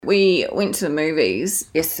we went to the movies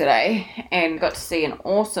yesterday and got to see an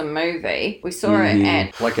awesome movie. We saw it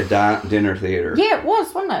at... Like a dinner theater. Yeah, it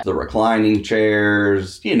was, wasn't it? The reclining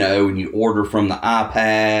chairs, and you order from the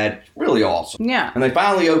iPad. Really awesome. Yeah. And they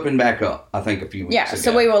finally opened back up, I think, a few weeks ago.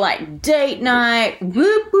 So we were like, date night,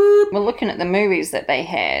 whoop, whoop. We're looking at the movies that they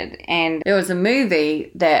had, and there was a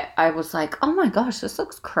movie that I was like, oh my gosh, this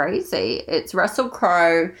looks crazy. It's Russell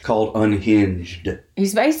Crowe. Called Unhinged.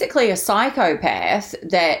 He's basically a psychopath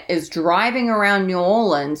that is driving around New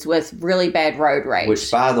Orleans with really bad road rage. Which,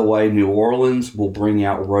 by the way, New Orleans will bring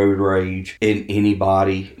out road rage in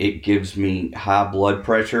anybody. It gives me high blood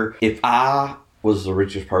pressure. If I was the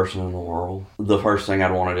richest person in the world, the first thing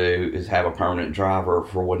I'd want to do is have a permanent driver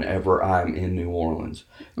for whenever I'm in New Orleans.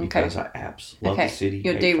 Because I absolutely love the city.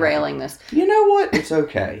 You're derailing this. You know what? It's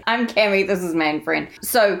okay. I'm Cammie. This is Man-Friend.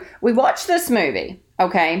 So we watched this movie.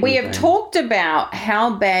 Okay, we have talked about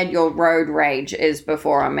how bad your road rage is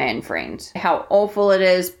before on Man-Friend, how awful it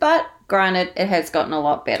is, but granted, it has gotten a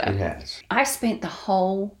lot better. It has. I spent the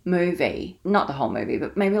whole movie, not the whole movie,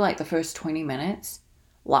 but maybe like the first 20 minutes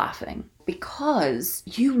laughing because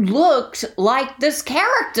you looked like this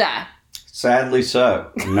character. Sadly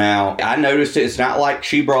so. Now, I noticed it's not like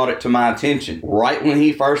she brought it to my attention. Right when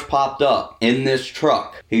he first popped up in this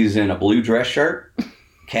truck, he's in a blue dress shirt,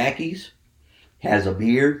 khakis, has a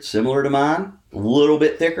beard similar to mine, a little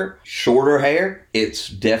bit thicker, shorter hair. It's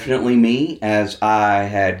definitely me as I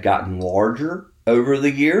had gotten larger over the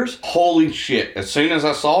years. Holy shit. As soon as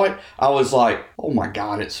I saw it, I was like, oh my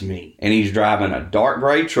God, it's me. And he's driving a dark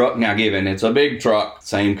gray truck. Now, given it's a big truck,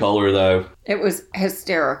 same color though. It was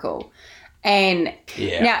hysterical. And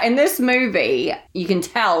now in this movie, you can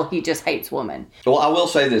tell he just hates women. Well, I will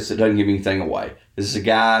say this, it doesn't give anything away. This is a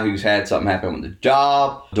guy who's had something happen with the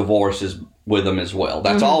job. Divorce is with him as well.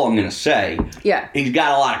 That's all I'm going to say. Yeah. He's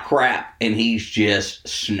got a lot of crap and he's just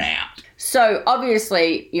snapped. So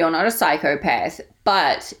obviously you're not a psychopath,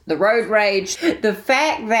 but the road rage, the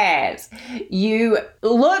fact that you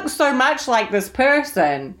look so much like this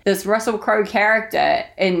person, this Russell Crowe character,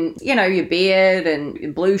 in, your beard and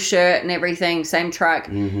your blue shirt and everything, same truck.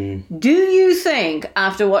 Mm-hmm. Do you think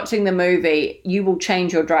after watching the movie, you will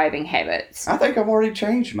change your driving habits? I think I've already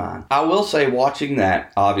changed mine. I will say watching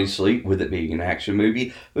that, obviously, with it being an action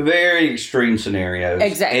movie, very extreme scenarios.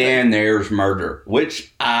 Exactly. And there's murder,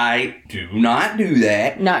 which I do not do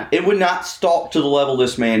that. No. It would not stalk to the level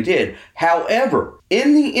this man did. However,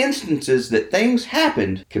 in the instances that things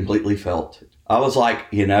happened, completely felt it. I was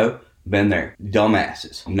like, been there.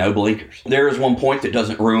 Dumbasses. No blinkers. There is one point that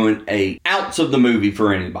doesn't ruin an ounce of the movie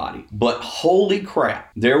for anybody. But holy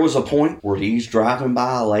crap. There was a point where he's driving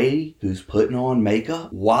by a lady who's putting on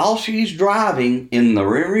makeup while she's driving in the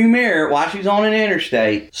rearview mirror, while she's on an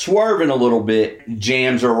interstate, swerving a little bit,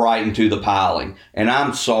 jams her right into the piling. And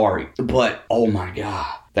I'm sorry, but oh my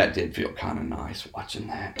God. That did feel kind of nice watching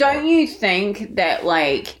that. Don't you think that,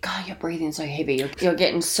 God, you're breathing so heavy. You're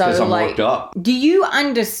getting so, because I'm worked up. Do you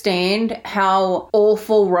understand how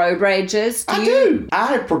awful road rage is? I do.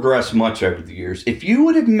 I have progressed much over the years. If you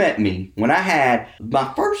would have met me when I had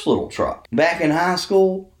my first little truck back in high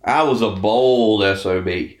school, I was a bold SOB,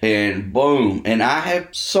 and boom, and I have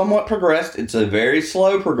somewhat progressed. It's a very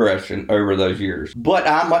slow progression over those years, but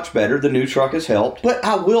I'm much better. The new truck has helped, but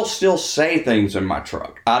I will still say things in my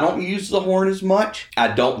truck. I don't use the horn as much. I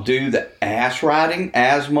don't do the ass riding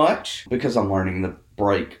as much because I'm learning the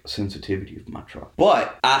brake sensitivity of my truck.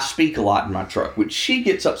 But I speak a lot in my truck, which she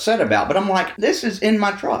gets upset about, but I'm like, this is in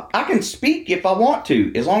my truck. I can speak if I want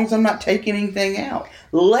to, as long as I'm not taking anything out.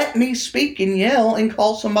 Let me speak and yell and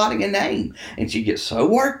call somebody a name. And she gets so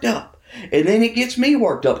worked up. And then it gets me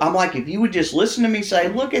worked up. I'm like, if you would just listen to me say,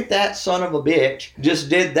 look at that son of a bitch, just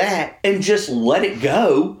did that, and just let it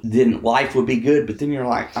go, then life would be good. But then you're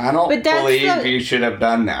like, I don't believe you should have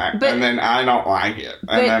done that. And then I don't like it.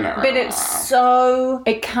 But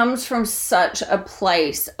it comes from such a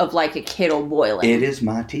place of like a kettle boiling. It is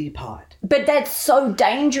my teapot. But that's so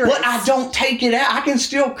dangerous. But I don't take it out. I can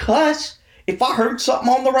still cuss. If I heard something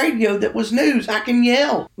on the radio that was news, I can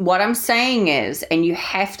yell. What I'm saying is, and you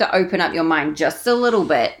have to open up your mind just a little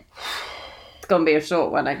bit. It's going to be a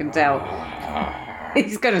short one, I can tell.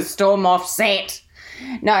 He's going to storm off set.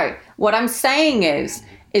 No, what I'm saying is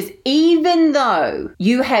even though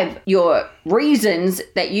you have your reasons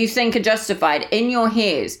that you think are justified in your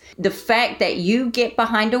head, the fact that you get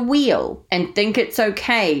behind a wheel and think it's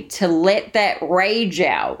okay to let that rage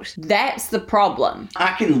out, that's the problem.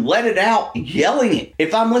 I can let it out yelling it.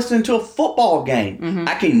 If I'm listening to a football game,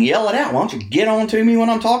 I can yell it out. Why don't you get on to me when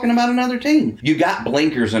I'm talking about another team? You got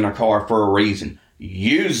blinkers in a car for a reason.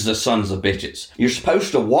 use the sons of bitches. You're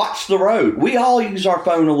supposed to watch the road. We all use our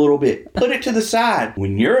phone a little bit. Put it to the side.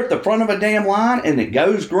 When you're at the front of a damn line and it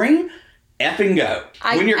goes green, effing go.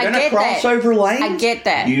 When you're going to cross over lanes, I get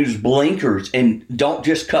that. Use blinkers and don't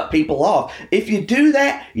just cut people off. If you do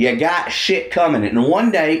that, you got shit coming. And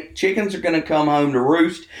one day, chickens are going to come home to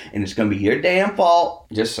roost, and it's going to be your damn fault.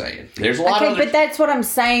 Just saying. There's a lot of but that's what I'm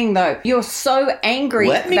saying, though. You're so angry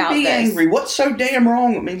about this. Let me be angry. What's so damn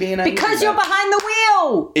wrong with me being angry? Because you're behind the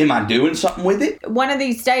wheel. Am I doing something with it? One of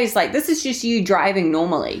these days, like, this is just you driving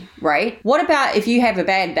normally, right? What about if you have a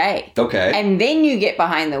bad day? Okay. And then you get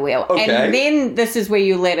behind the wheel. Okay. And then this is where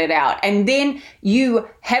you let it out. And then you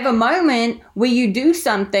have a moment where you do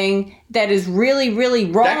something that is really, really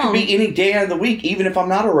wrong. That could be any day of the week, even if I'm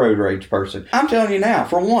not a road rage person. I'm telling you now,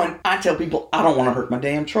 for one, I tell people I don't want to hurt my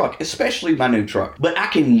damn truck, especially my new truck. But I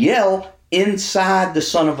can yell inside the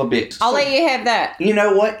son of a bitch. I'll let you have that. You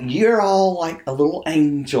know what? You're all like a little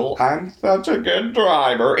angel. I'm such a good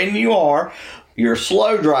driver. And you are. You're a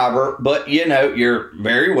slow driver, but you know, you're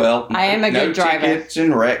very well. I am a good driver. No tickets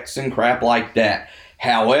and wrecks and crap like that.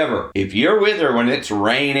 However, if you're with her when it's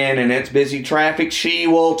raining and it's busy traffic, she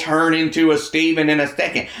will turn into a Steven in a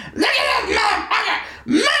second. Look at that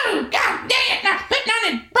motherfucker! Move! God dang it! Now putting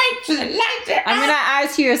on his brakes and the lights. I'm going to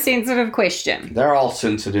ask you a sensitive question. They're all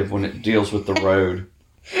sensitive when it deals with the road.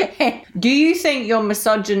 Do you think your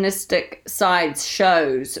misogynistic sides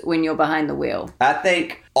shows when you're behind the wheel? I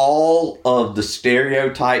think all of the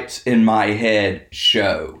stereotypes in my head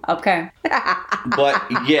show. Okay. But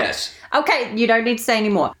yes. Okay, you don't need to say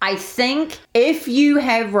anymore. I think if you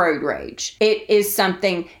have road rage, it is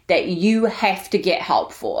something that you have to get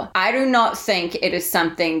help for. I do not think it is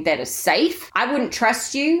something that is safe. I wouldn't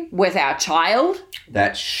trust you with our child.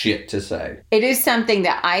 That's shit to say. It is something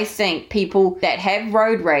that I think people that have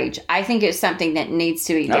road rage, I think it's something that needs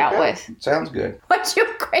to be dealt with. Sounds good. What's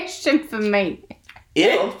your question for me?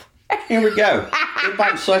 If, here we go.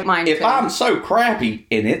 If I'm so crappy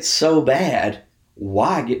and it's so bad,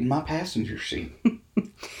 why get in my passenger seat?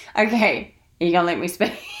 Okay, you gonna let me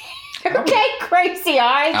speak? Okay, crazy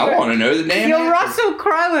eyes. I want to know the damn Your answer. Russell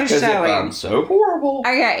Crowe is Because if showing. I'm so horrible,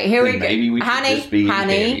 okay, here we go. Maybe we should just be in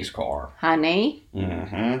Danny's car. Honey,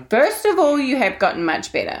 Mm-hmm. first of all, you have gotten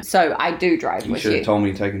much better. So I do drive You with should you. have told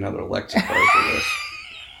me to take another Lexapro for this.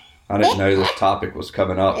 I didn't know this topic was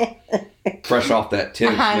coming up. Fresh off that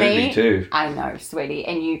tin smoothie, too. I know, sweetie.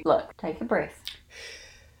 And you, look, take a breath.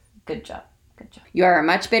 Good job. Good job. You are a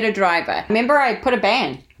much better driver. Remember, I put a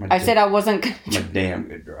ban. I said I wasn't good. I'm a damn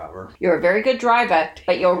good driver. You're a very good driver,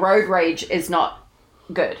 but your road rage is not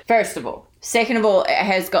good. First of all. Second of all, it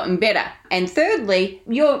has gotten better. And thirdly,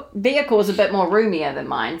 your vehicle is a bit more roomier than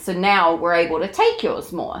mine, so now we're able to take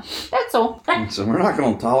yours more. That's all. So we're not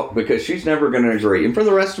going to talk because she's never going to agree. And for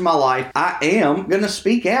the rest of my life, I am going to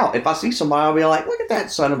speak out. If I see somebody, I'll be like, look at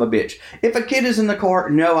that son of a bitch. If a kid is in the car,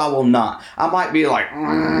 no, I will not. I might be like,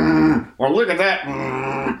 or look at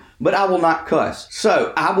that, but I will not cuss.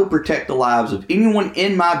 So I will protect the lives of anyone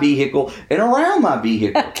in my vehicle and around my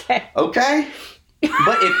vehicle. Okay?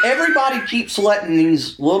 But if everybody keeps letting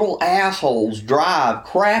these little assholes drive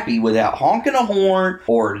crappy without honking a horn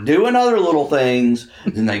or doing other little things,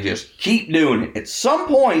 then they just keep doing it. At some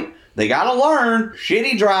point, they gotta learn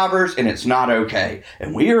shitty drivers, and it's not okay.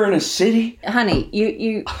 And we are in a city. Honey,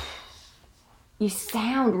 you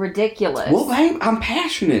sound ridiculous. Well, babe, I'm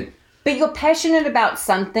passionate. But you're passionate about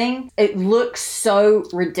something. It looks so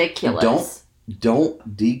ridiculous.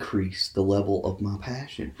 Don't decrease the level of my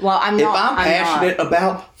passion. Well, I'm not. If I'm passionate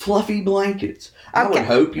about fluffy blankets, I would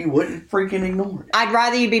hope you wouldn't freaking ignore it. I'd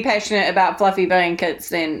rather you be passionate about fluffy blankets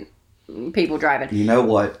than people driving. You know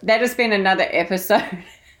what? That has been another episode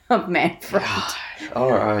of Manfred.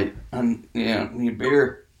 All right. Yeah, need a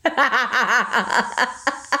beer.